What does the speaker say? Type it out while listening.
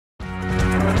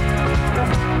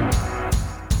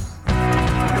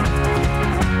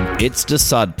It's the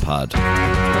Sod Pod,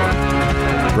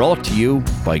 brought to you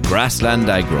by Grassland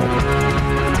Agro.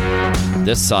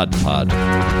 The Sod Pod.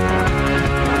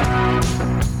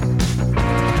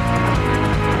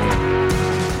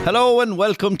 Hello and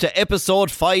welcome to episode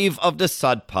 5 of the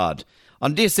Sod Pod.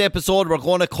 On this episode we're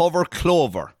going to cover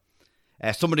Clover.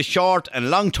 Some of the short and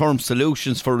long-term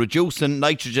solutions for reducing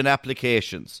nitrogen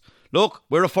applications. Look,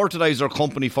 we're a fertiliser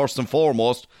company first and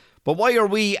foremost, but why are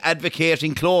we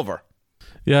advocating Clover?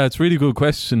 Yeah, it's a really good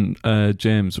question,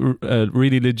 James. A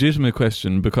really legitimate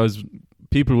question, because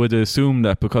people would assume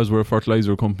that because we're a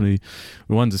fertiliser company,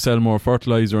 we want to sell more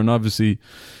fertiliser, and obviously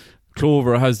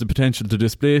Clover has the potential to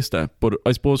displace that. But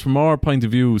I suppose from our point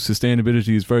of view,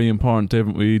 sustainability is very important to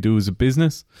everything we do as a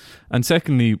business. And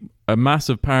secondly, a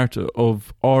massive part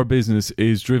of our business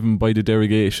is driven by the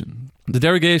derogation. The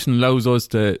derogation allows us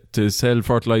to sell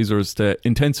fertilisers to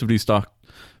intensively stock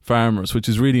farmers, which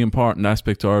is a really important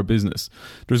aspect to our business.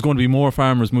 There's going to be more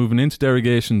farmers moving into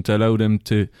derogation to allow them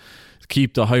to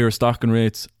keep the higher stocking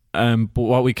rates. But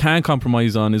what we can't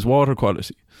compromise on is water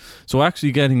quality. So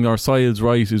actually getting our soils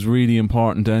right is really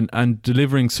important, and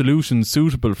delivering solutions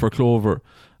suitable for clover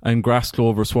and grass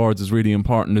clover swards is really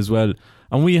important as well.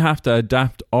 And we have to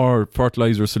adapt our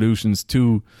fertiliser solutions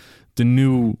to the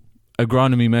new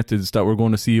agronomy methods that we're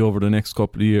going to see over the next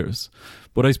couple of years.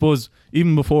 But I suppose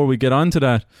even before we get on to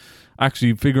that,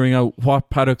 actually figuring out what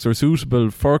paddocks are suitable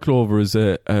for clover is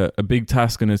a big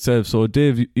task in itself. So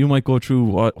Dave, you might go through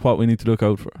what we need to look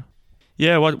out for.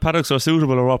 Yeah, what paddocks are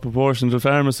suitable or what proportion the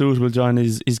farm is suitable, John,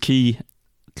 is key.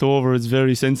 Clover is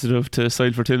very sensitive to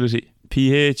soil fertility.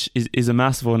 pH is a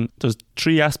massive one. There's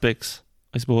 3 aspects,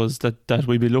 I suppose, that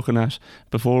we'd be looking at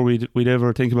before we'd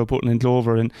ever think about putting in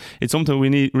clover, and it's something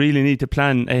we really need to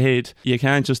plan ahead. You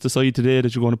can't just decide today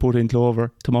that you're going to put in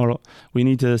clover tomorrow. We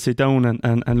need to sit down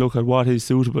and look at what is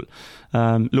suitable.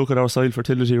 Look at our soil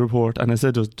fertility report, and I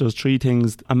said there's 3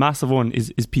 things. A massive one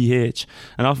is pH,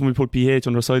 and often we put pH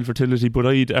under soil fertility, but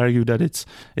I'd argue that it's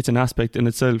an aspect in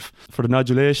itself for the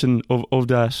nodulation of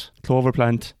that clover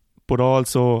plant, but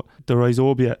also the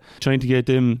rhizobia, trying to get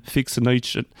them fixed in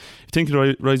nitrogen. If you think of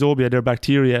the rhizobia, they're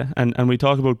bacteria, and we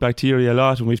talk about bacteria a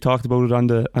lot, and we've talked about it on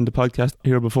the podcast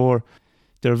here before.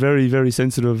 They're very, very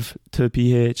sensitive to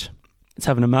pH. It's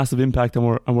having a massive impact,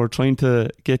 and we're trying to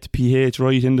get the pH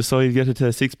right in the soil, get it to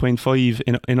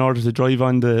 6.5 in order to drive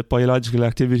on the biological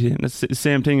activity. And it's the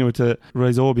same thing with the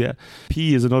rhizobia.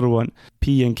 P is another one,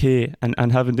 P and K,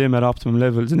 and having them at optimum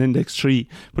levels in index 3.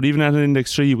 But even at an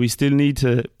index 3, we still need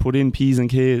to put in P's and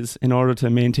K's in order to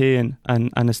maintain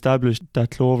and establish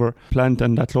that clover plant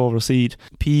and that clover seed.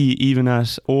 P, even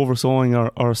at oversowing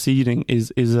or seeding,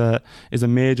 is a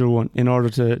major one in order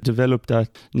to develop that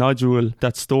nodule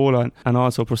that's stolen and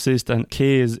also persist. And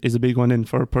K is a big one in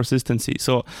for persistency.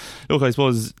 So look, I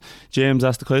suppose James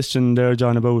asked the question there,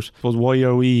 John, about why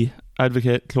are we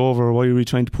advocate clover, why are we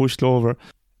trying to push clover?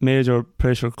 Major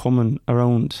pressure coming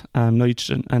around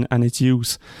nitrogen and its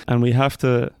use, and we have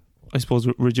to, I suppose,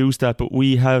 reduce that. But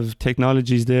we have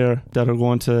technologies there that are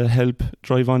going to help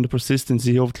drive on the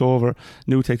persistency of clover.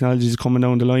 New technologies coming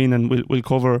down the line, and we'll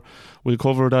cover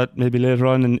that maybe later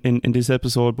on in this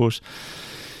episode. But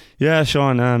yeah,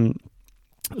 Sean,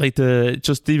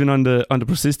 just even on the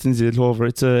persistency of clover,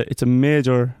 it's a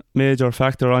major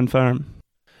factor on farm.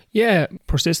 Yeah,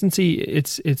 persistency,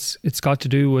 it's got to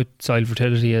do with soil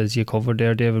fertility, as you covered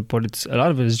there, David, but a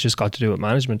lot of it has just got to do with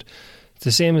management. It's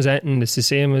the same as anything. It's the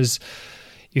same as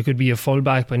you could be a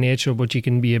fullback by nature, but you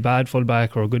can be a bad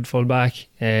fullback or a good fullback.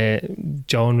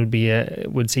 John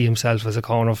would see himself as a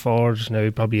corner forward. Now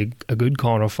he'd probably a good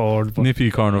corner forward. But nippy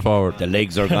corner forward. The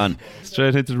legs are gone.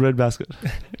 Straight into the red basket.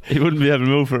 He wouldn't be able to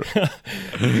move for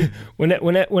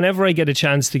it. Whenever I get a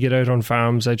chance to get out on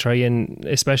farms, I try and,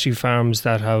 especially farms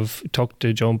that have took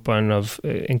the jump and have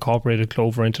incorporated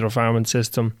clover into their farming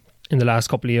system in the last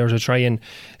couple of years, I try and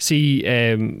see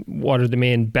what are the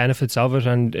main benefits of it.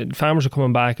 And farmers are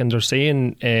coming back and they're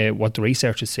saying what the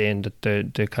research is saying, that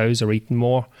the cows are eating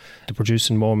more, they're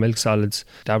producing more milk solids,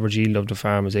 the average yield of the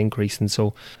farm is increasing.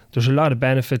 So there's a lot of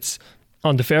benefits.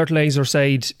 On the fertiliser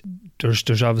side,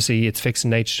 there's obviously, it's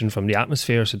fixing nitrogen from the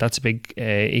atmosphere, so that's a big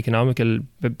economical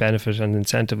benefit and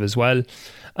incentive as well.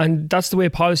 And that's the way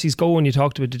policies go. And you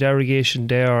talked about the derogation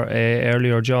there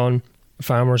earlier, John.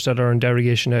 Farmers that are in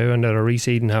derogation now and that are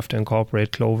reseeding have to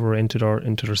incorporate clover into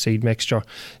their seed mixture.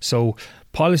 So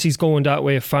policies going that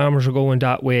way, farmers are going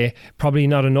that way. Probably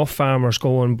not enough farmers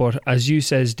going, but as you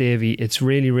says, Davey, it's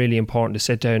really, really important to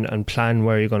sit down and plan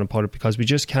where you're going to put it, because we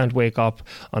just can't wake up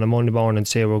on a Monday morning and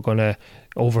say we're going to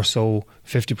oversow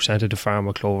 50% of the farm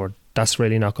with clover. that's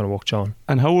really not going to work, John.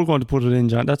 And how we're going to put it in,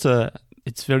 John,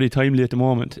 it's very timely at the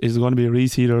moment. Is it going to be a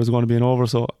reseed or is it going to be an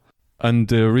oversow? And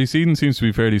reseeding seems to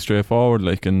be fairly straightforward.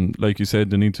 And like you said,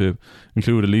 they need to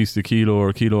include at least a kilo or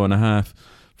a kilo and a half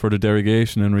for the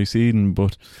derogation and reseeding.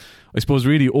 But I suppose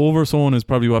really oversowing is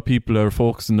probably what people are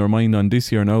focusing their mind on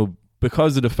this year now,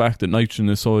 because of the fact that nitrogen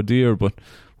is so dear. But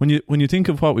when you think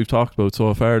of what we've talked about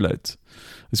so far, lads,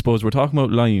 I suppose we're talking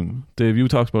about lime. Dave, you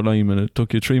talked about lime, and it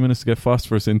took you 3 minutes to get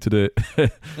phosphorus into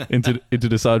the into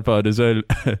the sod pod as well,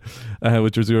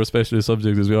 which is your specialist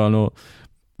subject, as we all know.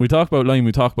 We talk about lime,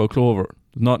 we talk about clover.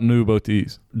 There's nothing new about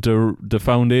these. The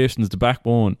foundations, the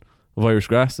backbone of Irish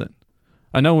grassland.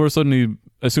 And now we're suddenly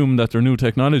assuming that they're new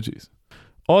technologies.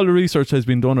 All the research has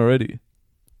been done already.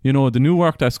 The new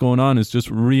work that's going on is just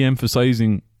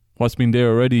re-emphasising what's been there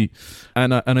already.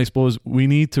 And I suppose we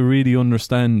need to really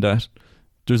understand that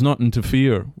there's nothing to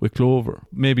fear with clover.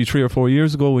 Maybe 3 or 4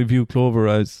 years ago we viewed clover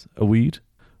as a weed,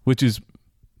 which is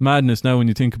madness now when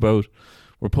you think about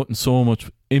we're putting so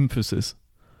much emphasis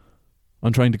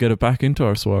on trying to get it back into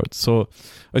our swards. So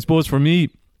I suppose for me,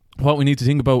 what we need to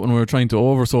think about when we're trying to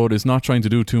oversow it is not trying to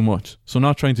do too much. So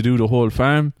not trying to do the whole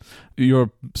farm.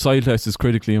 Your soil test is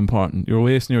critically important. You're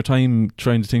wasting your time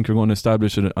trying to think you're going to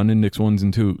establish it on index 1s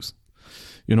and 2s.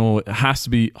 It has to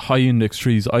be high index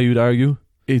trees, I would argue.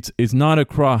 It's not a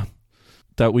crop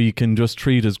that we can just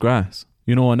treat as grass,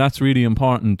 and that's really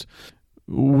important.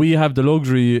 We have the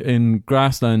luxury in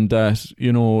grassland that,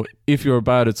 if you're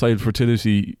bad at soil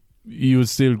fertility, you would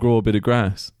still grow a bit of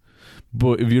grass.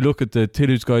 But if you look at the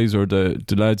tillage guys or the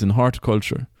lads in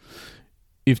horticulture,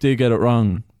 if they get it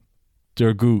wrong,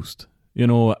 they're goosed,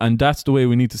 and that's the way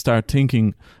we need to start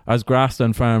thinking as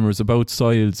grassland farmers about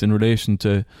soils in relation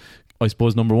to, I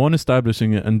suppose, number one,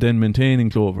 establishing it and then maintaining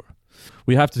clover.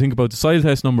 We have to think about the soil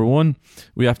test, number one.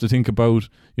 We have to think about,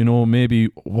 maybe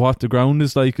what the ground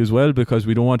is like as well, because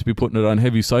we don't want to be putting it on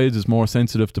heavy soils. It's more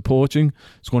sensitive to poaching.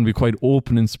 It's going to be quite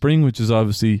open in spring, which is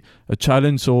obviously a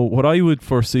challenge. So what I would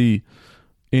foresee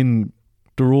in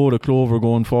the road of clover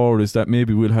going forward is that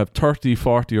maybe we'll have 30,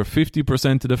 40 or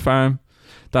 50% of the farm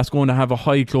that's going to have a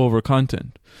high clover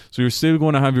content. So you're still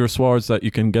going to have your swards that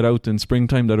you can get out in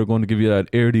springtime that are going to give you that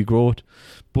early growth,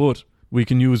 but we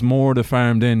can use more of the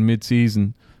farm then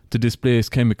mid-season to displace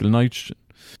chemical nitrogen.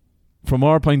 From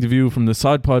our point of view, from the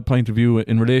sod pod point of view,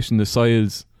 in relation to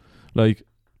soils, like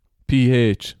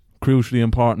pH, crucially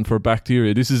important for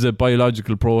bacteria. This is a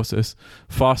biological process.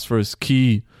 Phosphorus,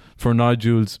 key for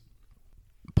nodules.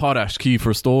 Potash, key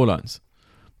for stolons.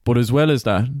 But as well as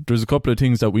that, there's a couple of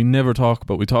things that we never talk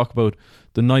about. We talk about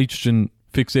the nitrogen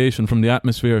fixation from the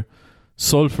atmosphere.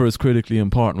 Sulfur is critically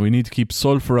important. We need to keep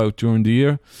sulfur out during the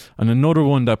year. And another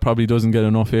one that probably doesn't get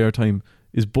enough airtime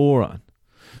is boron.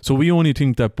 So we only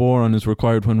think that boron is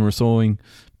required when we're sowing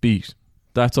beet.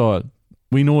 That's all.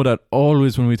 We know that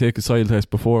always when we take a soil test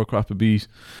before a crop of beet,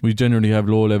 we generally have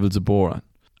low levels of boron.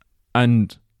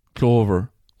 And clover,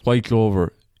 white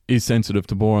clover, is sensitive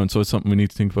to boron, so it's something we need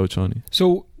to think about, Shawnee.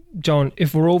 So, John,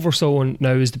 if we're oversowing,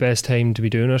 now is the best time to be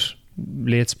doing it.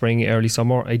 Late spring, early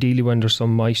summer, ideally when there's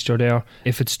some moisture there.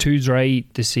 If it's too dry,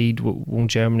 the seed won't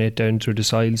germinate down through the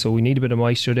soil, so we need a bit of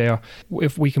moisture there.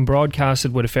 If we can broadcast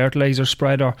it with a fertiliser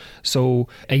spreader, so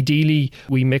ideally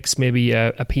we mix maybe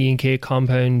a P&K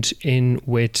compound in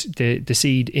with the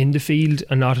seed in the field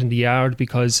and not in the yard,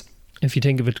 because if you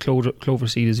think of it, clover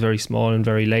seed is very small and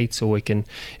very light, so it can,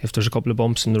 if there's a couple of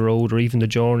bumps in the road or even the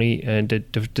journey, and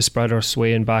the spreader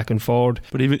swaying back and forward.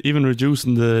 But even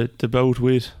reducing the bout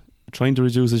weight, trying to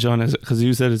reduce it, John, because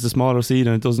you said it's a smaller seed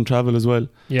and it doesn't travel as well.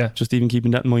 Yeah. Just even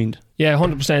keeping that in mind. Yeah,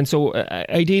 100%. So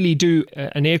ideally do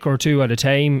an acre or two at a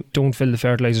time. Don't fill the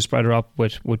fertiliser spreader up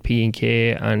with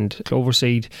P&K and clover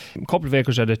seed. A couple of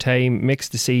acres at a time. Mix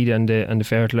the seed and the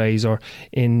fertiliser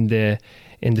in the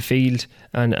field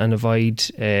and avoid,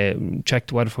 check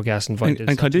the weather forecast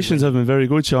and conditions have been very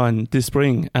good, Sean, this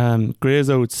spring. Graze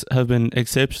outs have been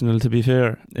exceptional, to be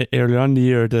fair. Earlier on in the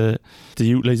year, the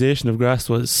utilisation of grass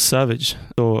was savage.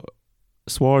 So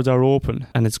swards are open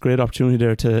and it's a great opportunity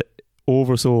there to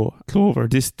oversow clover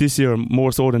this year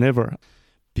more so than ever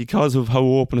because of how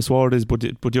open a sward is. But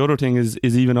the other thing is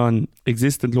even on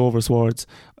existing clover swards,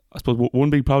 I suppose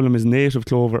one big problem is native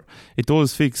clover. It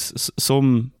does fix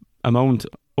some amount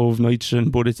of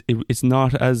nitrogen, but it's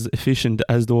not as efficient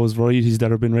as those varieties that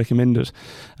have been recommended.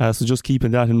 So just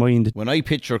keeping that in mind. When I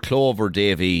picture clover,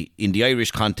 Davy, in the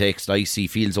Irish context, I see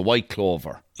fields of white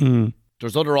clover.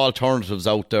 There's other alternatives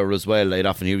out there as well. I'd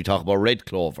often hear you talk about red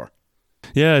clover.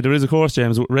 Yeah, there is, of course,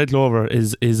 James. Red clover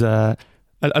is a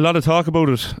lot of talk about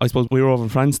it. I suppose we were over in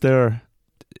France there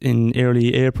in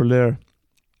early April there.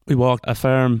 We walked a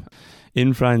farm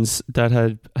in France that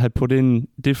had put in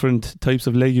different types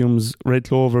of legumes, red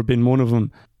clover being one of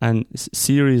them, and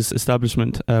serious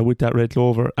establishment with that red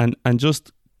clover, and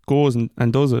just goes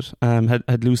and does it.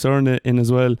 Had lucerne in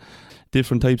as well,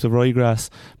 different types of ryegrass,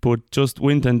 but just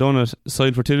went and done it.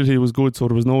 Soil fertility was good, so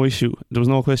there was no issue. There was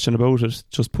no question about it.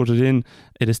 Just put it in.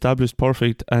 It established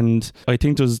perfect, and I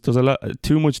think there's a lot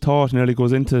too much thought nearly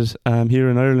goes into it here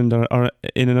in Ireland or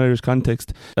in an Irish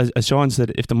context. As Sean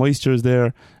said, if the moisture is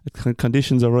there,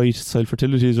 conditions are right, soil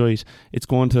fertility is right, it's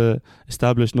going to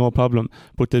establish no problem.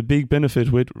 But the big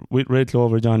benefit with red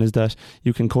clover, John, is that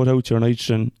you can cut out your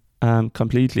nitrogen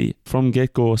completely from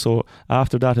get-go. So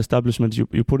after that establishment,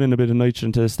 you put in a bit of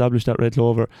nitrogen to establish that red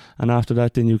clover, and after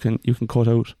that then you can cut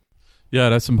out. Yeah,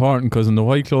 that's important, because in the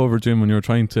white clover, Jim, when you're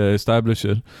trying to establish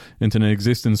it into an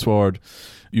existing sward,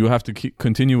 you have to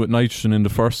continue with nitrogen in the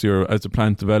first year as the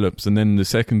plant develops, and then in the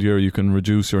second year you can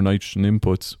reduce your nitrogen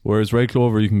inputs, whereas red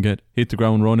clover you can hit the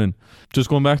ground running. Just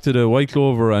going back to the white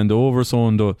clover and the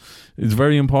oversown though, it's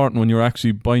very important when you're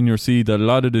actually buying your seed that a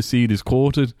lot of the seed is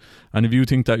coated, and if you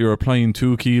think that you're applying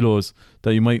 2 kilos,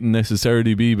 that you mightn't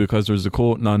necessarily be, because there's a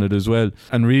coating on it as well.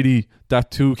 And really that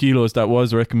 2 kilos that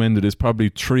was recommended is probably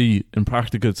 3 in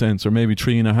practical sense, or maybe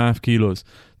 3.5 kilos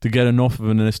to get enough of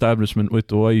an establishment with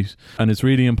the white. And it's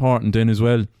really important then as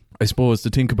well, I suppose, to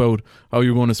think about how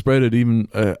you're going to spread it. Even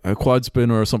a quad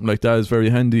spinner or something like that is very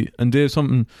handy. And there's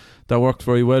something that worked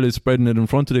very well is spreading it in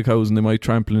front of the cows, and they might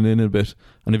trample it in a bit.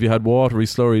 And if you had watery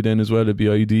slurry then as well, it'd be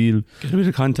ideal. Get a bit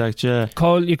of contact, yeah.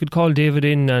 You could call David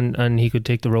in, and he could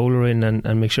take the roller in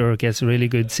and make sure it gets a really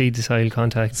good seed to soil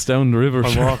contact. It's down the river.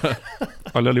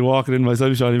 I'll only walk it in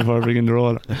myself, Sean, before bringing the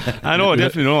roller. I know,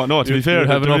 definitely no. To be fair,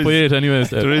 have enough weight anyways.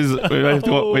 There is. We have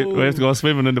to go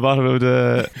swimming in the bottom of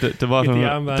the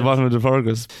bottom of the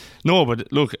Fergus. No, but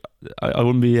look, I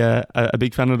wouldn't be a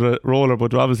big fan of the roller,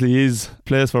 but there obviously is a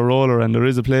place for a roller, and there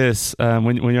is a place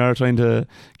when you are trying to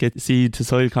get seed to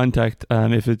soil contact,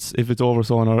 if it's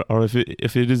oversown or if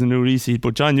it is a new reseed.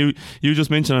 But John, you just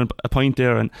mentioned a point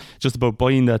there, and just about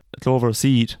buying that clover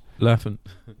seed. Laughing,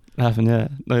 yeah.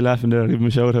 No, laughing there. Give him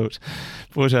a shout out.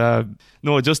 But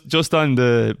no, just on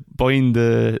the buying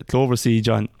the clover seed,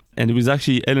 John. And it was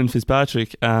actually Ellen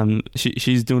Fitzpatrick.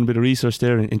 She's doing a bit of research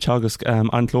there in Teagasc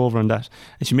on clover and that,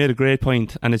 and she made a great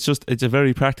point. And it's a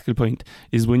very practical point.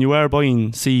 Is when you are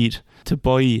buying seed, to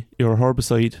buy your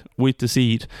herbicide with the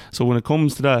seed. So when it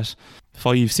comes to that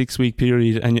 5-6 week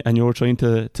period, and you're trying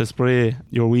to spray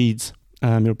your weeds,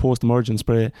 your post-emergent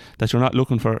spray, that you're not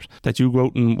looking for it, that you go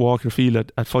out and walk your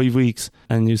field at 5 weeks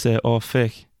and you say, oh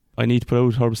feck, I need to put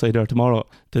out herbicide there tomorrow.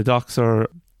 The docks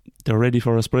they're ready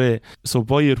for a spray. So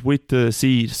buy it with the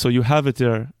seed, so you have it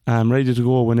there, ready to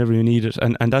go whenever you need it.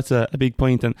 And that's a big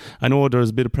point. And I know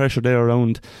there's a bit of pressure there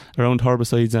around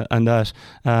herbicides and that.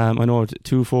 I know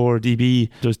 2,4-DB,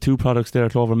 there's 2 products there,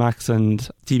 Clover Max and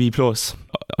DB Plus.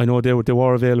 I know they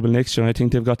were available next year, and I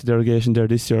think they've got the derogation there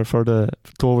this year for the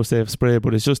Clover Safe spray.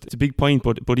 But it's a big point.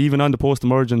 But even on the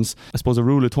post-emergence, I suppose a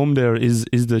rule of thumb there is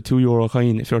the €2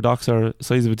 coin, if your docks are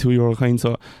size of a €2 coin.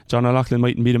 So John O'Loughlin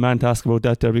mightn't be the man to ask about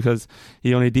that there, because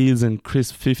he only deals in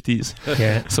crisp 50s.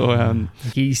 Yeah. So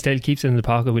he still keeps it in the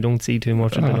pocket. We don't see too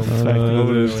much of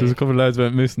the there's a couple of lads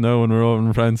went missing now when we're over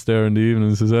in France there in the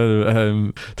evenings as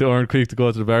well. They weren't quick to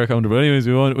go to the bar counter. But anyways,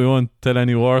 we won't tell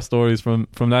any war stories from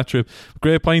that trip.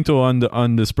 Great point though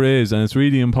on the sprays, and it's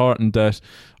really important that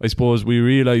I suppose we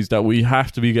realise that we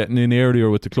have to be getting in earlier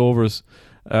with the Clovers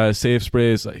safe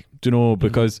sprays,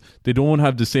 because they don't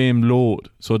have the same load.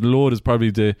 So the load is probably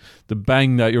the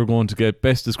bang that you're going to get,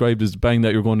 best described as the bang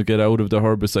that you're going to get out of the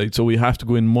herbicide. So we have to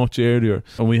go in much earlier,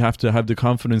 and we have to have the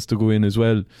confidence to go in as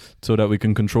well, so that we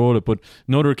can control it. But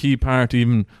another key part,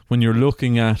 even when you're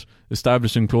looking at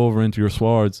establishing clover into your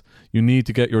swards, you need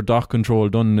to get your dock control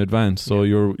done in advance. So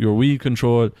your weed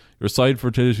control, your side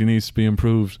fertility needs to be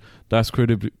improved. That's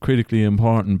critically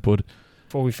important. But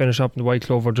before we finish up in the white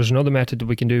clover, there's another method that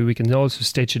we can do. We can also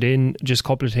stitch it in. Just a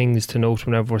couple of things to note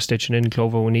whenever we're stitching in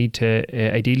clover. We need to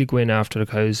ideally go in after the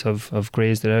cows have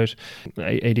grazed it out.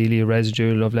 Ideally a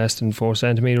residual of less than 4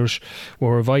 centimetres.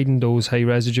 We're avoiding those high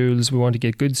residuals. We want to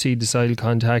get good seed to soil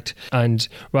contact, and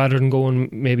rather than going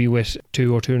maybe with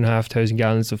 2,000 or 2,500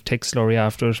 gallons of thick slurry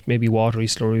after it, maybe watery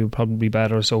slurry would probably be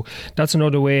better. So that's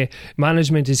another way.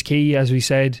 Management is key, as we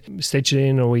said. Stitch it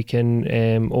in, or we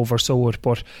can oversow it,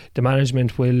 but the management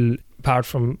will, apart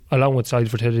from along with soil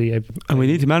fertility, and we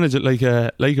need to manage it like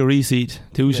a reseed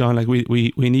too, Sean. Like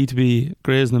we need to be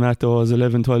grazing them at those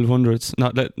 11-1200s,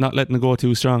 not letting it go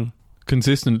too strong.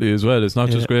 consistently as well. It's not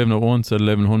just graving it once at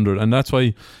 1100, and that's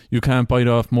why you can't bite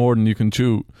off more than you can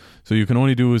chew. So you can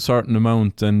only do a certain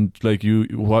amount, and like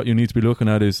what you need to be looking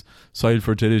at is soil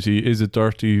fertility. Is it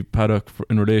dirty paddock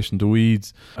in relation to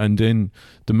weeds? And then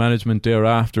the management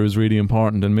thereafter is really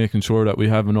important, and making sure that we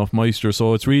have enough moisture.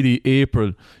 So it's really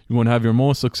April. You're going to have your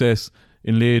most success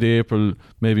in late April,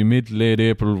 maybe mid-late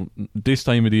April, this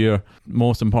time of the year.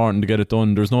 Most important to get it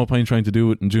done. There's no point trying to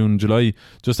do it in June, July.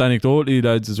 Just anecdotally,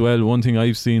 lads, as well, one thing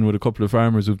I've seen with a couple of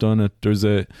farmers who've done it, there's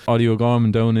a Ollie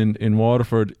O'Gorman down in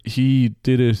Waterford. He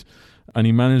did it and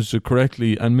he managed it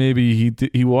correctly, and maybe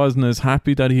he wasn't as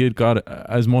happy that he had got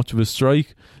as much of a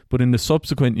strike, but in the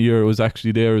subsequent year it was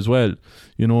actually there as well,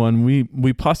 you know. And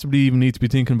we possibly even need to be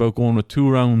thinking about going with 2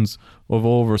 rounds of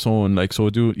oversowing, like, so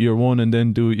do it year 1 and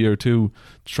then do it year 2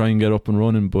 to try and get up and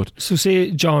running. But so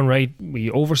say, John, right, we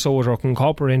oversow it or can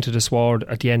copper into the sward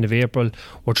at the end of April.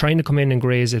 We're trying to come in and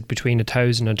graze it between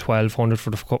 1,000 and 1,200 for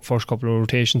the first couple of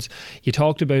rotations. You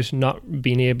talked about not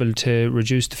being able to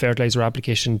reduce the fertiliser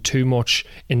application too much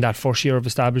in that first year of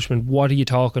establishment. What are you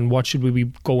talking? What should we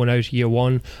be going out year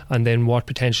 1, and then what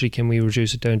potentially can we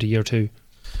reduce it down to year 2?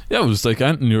 Yeah, it was like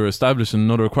anything, you're establishing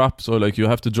another crop, so like you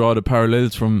have to draw the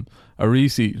parallels from a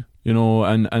reseed, you know,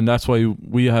 and that's why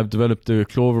we have developed the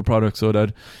Clover product, so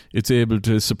that it's able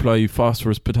to supply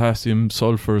phosphorus, potassium,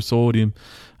 sulfur, sodium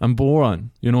and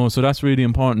boron, you know. So that's really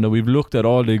important, that we've looked at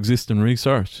all the existing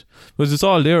research, because it's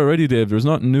all there already, Dave. There's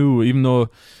nothing new, even though,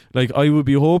 like, I would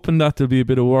be hoping that there'll be a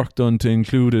bit of work done to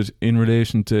include it in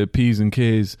relation to P's and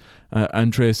K's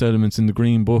and trace elements in the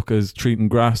Green Book as treating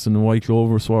grass and the white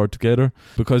clover sward together,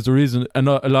 because there is a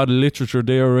lot of literature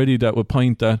there already that would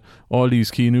point that all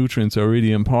these key nutrients are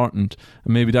really important,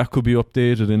 and maybe that could be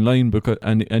updated in line, because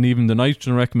and even the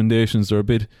nitrogen recommendations are a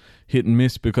bit hit and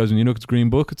miss, because when you look at the Green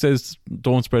Book it says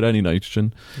don't spread any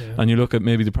nitrogen, and you look at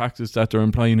maybe the practice that they're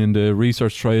implying in the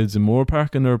research trials in Moore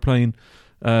Park, and they're applying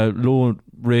low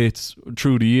rates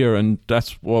through the year, and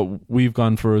that's what we've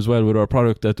gone for as well with our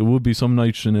product, that there would be some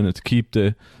nitrogen in it to keep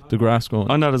the grass going.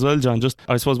 On that as well, John, just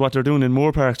I suppose what they're doing in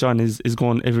Moore Park, John, is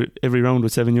going every round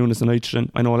with 7 units of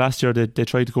nitrogen. I know last year they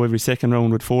tried to go every second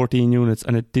round with 14 units,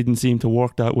 and it didn't seem to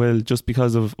work that well, just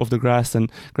because of the grass,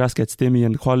 and grass gets stimmy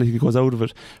and the quality goes out of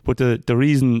it. But the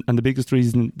reason, and the biggest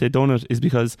reason they done it, is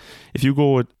because if you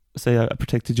go with, say, a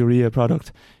protected urea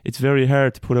product, it's very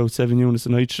hard to put out 7 units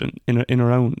of nitrogen in a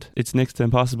round. It's next to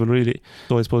impossible, really.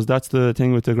 So I suppose that's the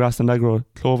thing with the Grassland Agro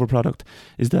Clover product,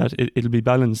 is that it'll be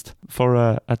balanced for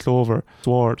a clover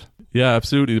sward. Yeah,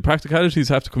 absolutely. The practicalities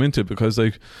have to come into it, because,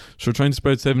 like, sure, trying to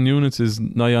spread 7 units is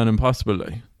nigh on impossible,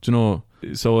 like, do you know.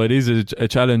 So it is a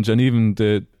challenge, and even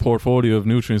the portfolio of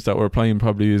nutrients that we're applying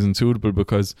probably isn't suitable,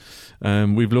 because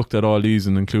we've looked at all these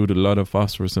and included a lot of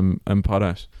phosphorus and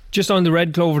potash. Just on the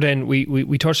red clover then,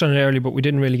 we touched on it earlier, but we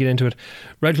didn't really get into it.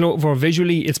 Red clover,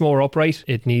 visually, it's more upright.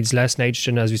 It needs less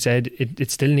nitrogen, as we said.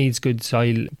 It still needs good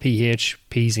soil pH,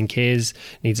 P's and K's.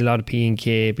 Needs a lot of P and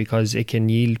K, because it can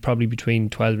yield probably between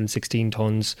 12 and 16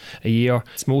 tonnes a year.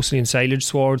 It's mostly in silage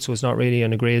sward, so it's not really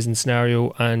in a grazing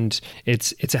scenario, and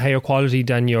it's a higher quality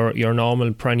than your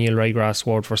normal perennial ryegrass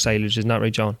sward for silage. Isn't that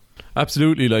right, John?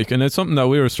 Absolutely, like, and it's something that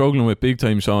we were struggling with big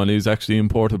time, Sean, is actually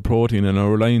imported protein and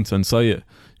our reliance on soya.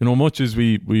 You know, much as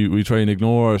we try and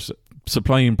ignore it,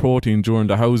 supplying protein during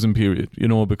the housing period, you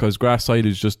know, because grass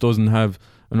silage just doesn't have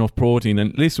enough protein.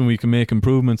 And listen, we can make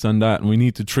improvements on that, and we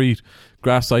need to treat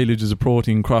grass silage as a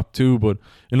protein crop too, but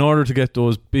in order to get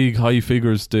those big high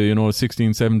figures to, you know,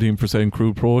 16-17%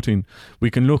 crude protein, we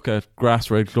can look at grass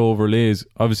red clover lays.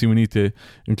 Obviously we need to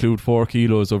include 4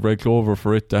 kilos of red clover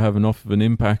for it to have enough of an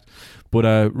impact, but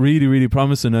really, really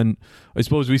promising. And I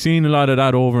suppose we've seen a lot of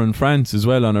that over in France as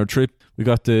well on our trip. We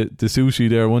got the sushi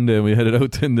there one day, and we headed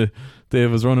out, and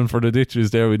Dave was running for the ditches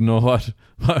there. We didn't know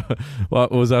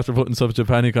what was after putting such a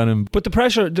panic on him. But the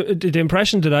pressure, the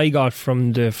impression that I got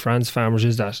from the France farmers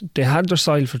is that they had their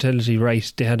soil fertility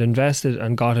right. They had invested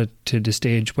and got it to the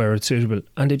stage where it's suitable,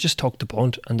 and they just took the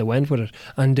punt and they went with it,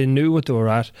 and they knew what they were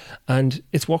at, and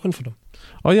it's working for them.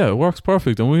 Oh yeah, it works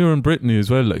perfect. And we were in Brittany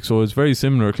as well, like, so it's very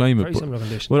similar climate. Very similar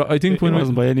conditions. Well, I think it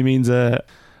wasn't by any means a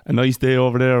nice day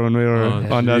over there when we were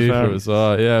on that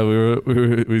farm. Yeah,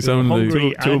 we sounded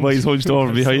like two boys hunched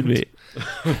over behind me.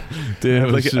 Dave,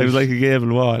 I was like a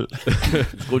gable wall.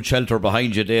 Good shelter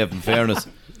behind you, Dave, in fairness.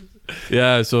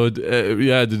 Yeah, so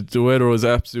the weather was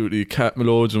absolutely cat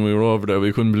melodian when we were over there.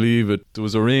 We couldn't believe it. There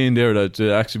was a rain there that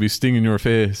actually be stinging your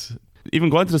face. even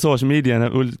go onto the social media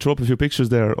and we'll throw up a few pictures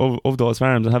there of those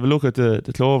farms and have a look at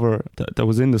the clover that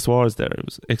was in the swards there. It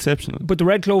was exceptional. But the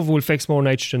red clover will fix more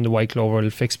nitrogen than the white clover. It'll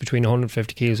fix between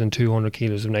 150 kilos and 200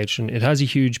 kilos of nitrogen. It has a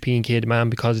huge P&K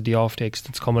demand because of the offtakes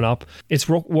that's coming up. It's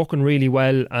working really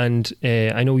well, and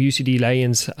I know UCD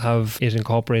Lions have it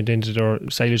incorporated into their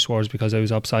silage swards because I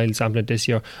was up soil sampling this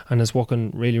year, and it's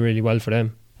working really, really well for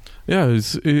them. Yeah,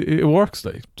 it works.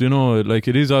 Like, do you know, like,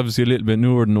 it is obviously a little bit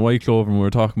newer than the white clover, and we were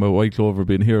talking about white clover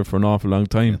being here for an awful long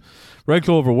time. Yeah. Red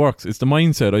clover works. It's the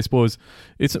mindset, I suppose.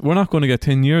 We're not going to get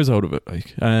 10 years out of it,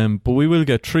 like, but we will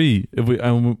get 3 if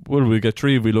we get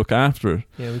 3 if we look after it.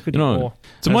 Yeah, we could do more.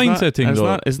 It's a mindset thing,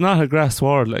 though. It's not a grass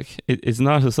sward. Like, it's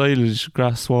not a silage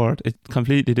grass sward. It's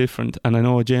completely different. And I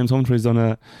know James Humphrey's done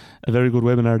a very good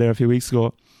webinar there a few weeks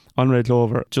ago on red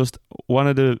clover. Just one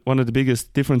of the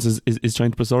biggest differences is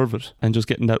trying to preserve it and just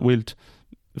getting that wilt,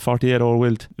 48-hour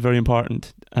wilt, very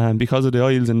important. Because of the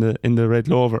oils in the red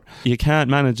clover, you can't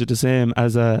manage it the same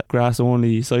as a grass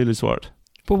only silage sward.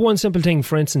 But one simple thing,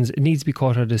 for instance, it needs to be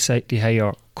cut at a slightly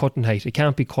higher cutting height. It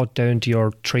can't be cut down to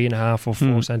your 3.5 or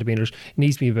 4 centimetres. It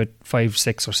needs to be about 5,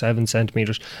 6 or 7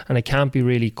 centimetres, and it can't be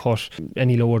really cut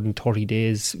any lower than 30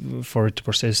 days for it to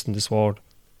persist in the sward.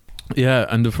 Yeah,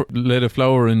 and let it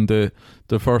flower in the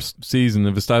first season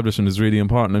of establishment is really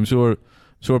important. I'm sure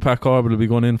Pat Corbett will be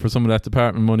going in for some of that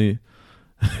department money.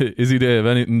 Is he, Dave?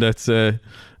 Anything that's and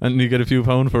you get a few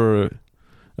pound for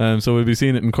so we'll be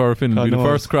seeing it in Corfin. It'll be the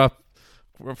first crop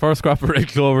of red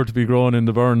clover to be grown in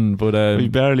the burn, but we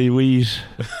barley, wheat,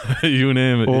 you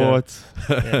name it, oats,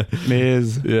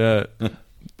 maize. Yeah.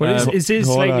 But it is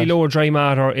slightly lower dry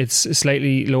matter. It's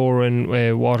slightly lower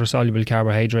in water soluble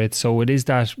carbohydrates, so it is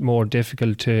that more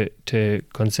difficult to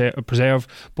preserve.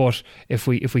 But if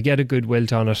we get a good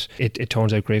wilt on it, it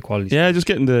turns out great quality. Yeah, just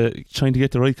trying to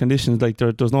get the right conditions. Like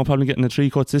there's no problem getting a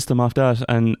 3-cut system off that,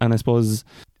 and I suppose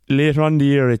later on in the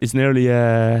year it's nearly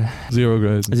 0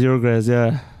 grays. 0 grays,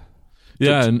 yeah.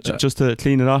 Yeah, and just to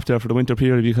clean it off there for the winter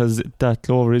period, because that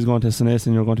clover is going to senesce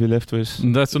and you're going to be left with.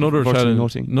 And that's another challenge.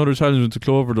 Nothing. Another challenge with the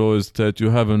clover, though, is that you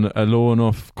have a low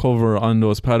enough cover on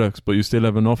those paddocks, but you still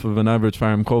have enough of an average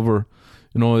farm cover.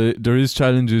 You know, there is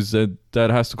challenges that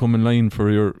has to come in line for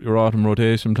your autumn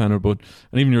rotation planner, and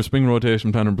even your spring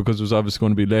rotation planner, because there's obviously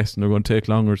going to be less and they're going to take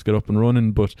longer to get up and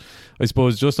running. But I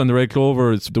suppose just on the red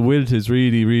clover, the wilt is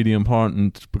really, really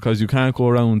important, because you can't go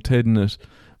around tedding it,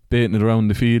 baiting it around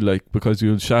the field, like, because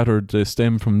you'll shatter the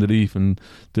stem from the leaf, and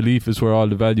the leaf is where all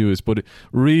the value is. But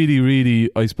really, really,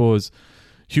 I suppose,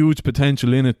 huge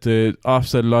potential in it to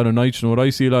offset a lot of nitrogen. What I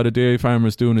see a lot of dairy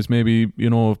farmers doing is maybe, you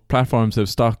know, platforms have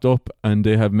stocked up and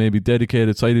they have maybe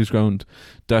dedicated silage ground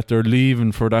that they're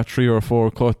leaving for that 3 or 4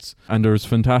 cuts, and there's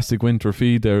fantastic winter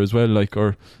feed there as well, like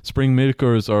our spring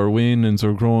milkers or weanings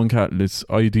or growing cattle. It's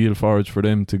ideal forage for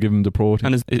them to give them the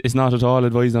protein. And it's not at all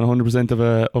advised on 100%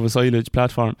 of a silage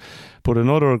platform. But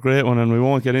another great one, and we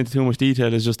won't get into too much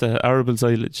detail, is just the arable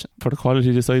silage. For the quality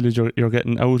of the silage you're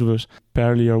getting out of it,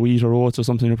 barley or wheat or oats or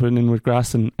something you're putting in with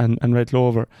grass and red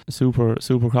clover, super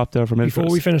crop there for milkers.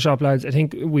 Before we finish up, lads, I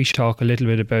think we should talk a little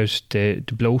bit about the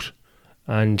bloat.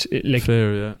 And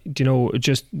fair, yeah. You know,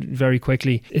 just very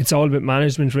quickly, it's all about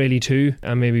management really too,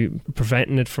 and maybe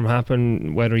preventing it from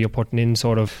happening, whether you're putting in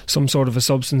some sort of a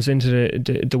substance into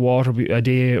the water a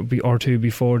day or two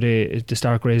before they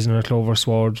start grazing on a clover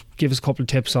sward. Give us a couple of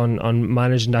tips on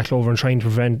managing that clover and trying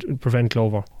to prevent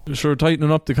clover. Sure,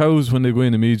 tightening up the cows when they go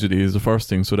in immediately is the first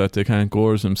thing, so that they can't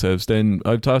gorge themselves. Then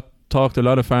I've talked to a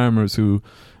lot of farmers who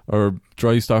are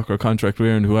dry stock or contract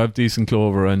rearing who have decent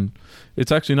clover, and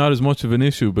it's actually not as much of an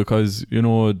issue because, you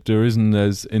know, there isn't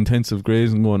as intensive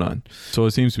grazing going on, so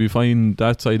it seems to be fine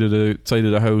that side of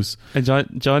the house. And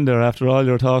John there, after all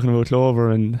you're talking about clover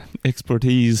and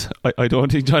expertise, I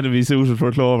don't think John would be suited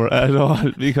for clover at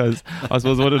all, because I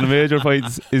suppose one of the major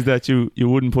fights is that you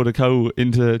wouldn't put a cow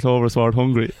into clover sward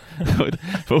hungry.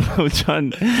 but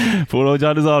John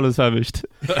is always famished.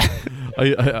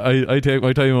 I take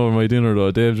my time over my dinner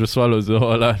though. Dave just swallows the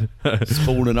whole lot.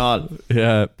 Spoon and all.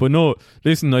 Yeah, but no,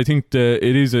 listen, I think it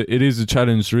is a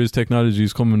challenge. There is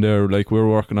technologies coming there, like we're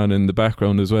working on in the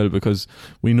background as well, because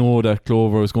we know that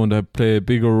clover is going to play a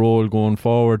bigger role going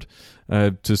forward.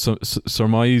 To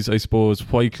surmise, I suppose,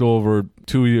 white clover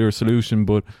 2-year solution,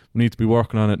 but we need to be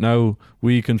working on it now.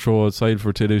 Weed control, soil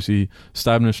fertility,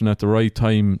 establishing at the right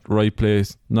time, right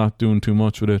place, not doing too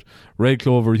much with it. Red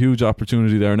clover, huge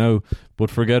opportunity there now, but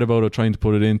forget about it trying to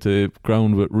put it into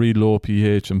ground with really low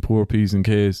pH and poor P's and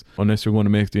K's, unless you're going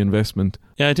to make the investment.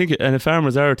 Yeah, I think, and if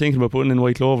farmers are thinking about putting in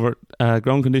white clover,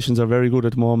 ground conditions are very good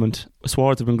at the moment.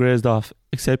 Swards have been grazed off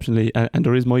exceptionally, and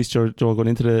there is moisture going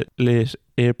into the late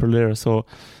April there, so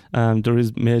there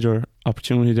is major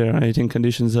opportunity there. I think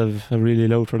conditions have really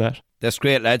allowed for that. That's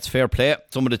great, lads. Fair play.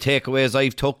 Some of the takeaways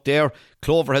I've took there.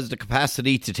 Clover has the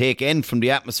capacity to take N from the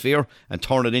atmosphere and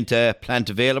turn it into plant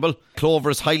available.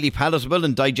 Clover is highly palatable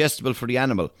and digestible for the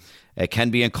animal. It can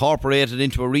be incorporated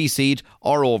into a reseed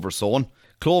or oversown.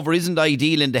 Clover isn't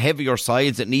ideal in the heavier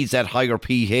sides. It needs that higher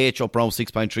pH, up around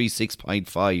 6.3,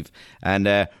 6.5.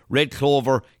 And red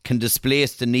clover can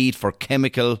displace the need for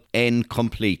chemical N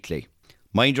completely.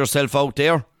 Mind yourself out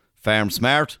there. Farm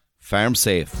smart, farm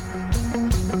safe.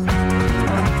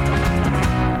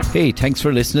 Hey, thanks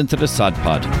for listening to the Sod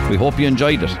Pod. We hope you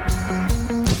enjoyed it.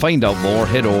 To find out more,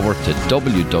 head over to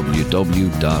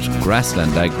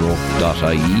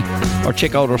www.grasslandagro.ie or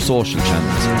check out our social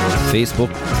channels: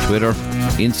 Facebook, Twitter,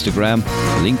 Instagram,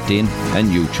 LinkedIn and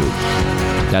YouTube.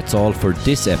 That's all for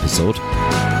this episode.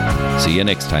 See you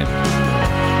next time.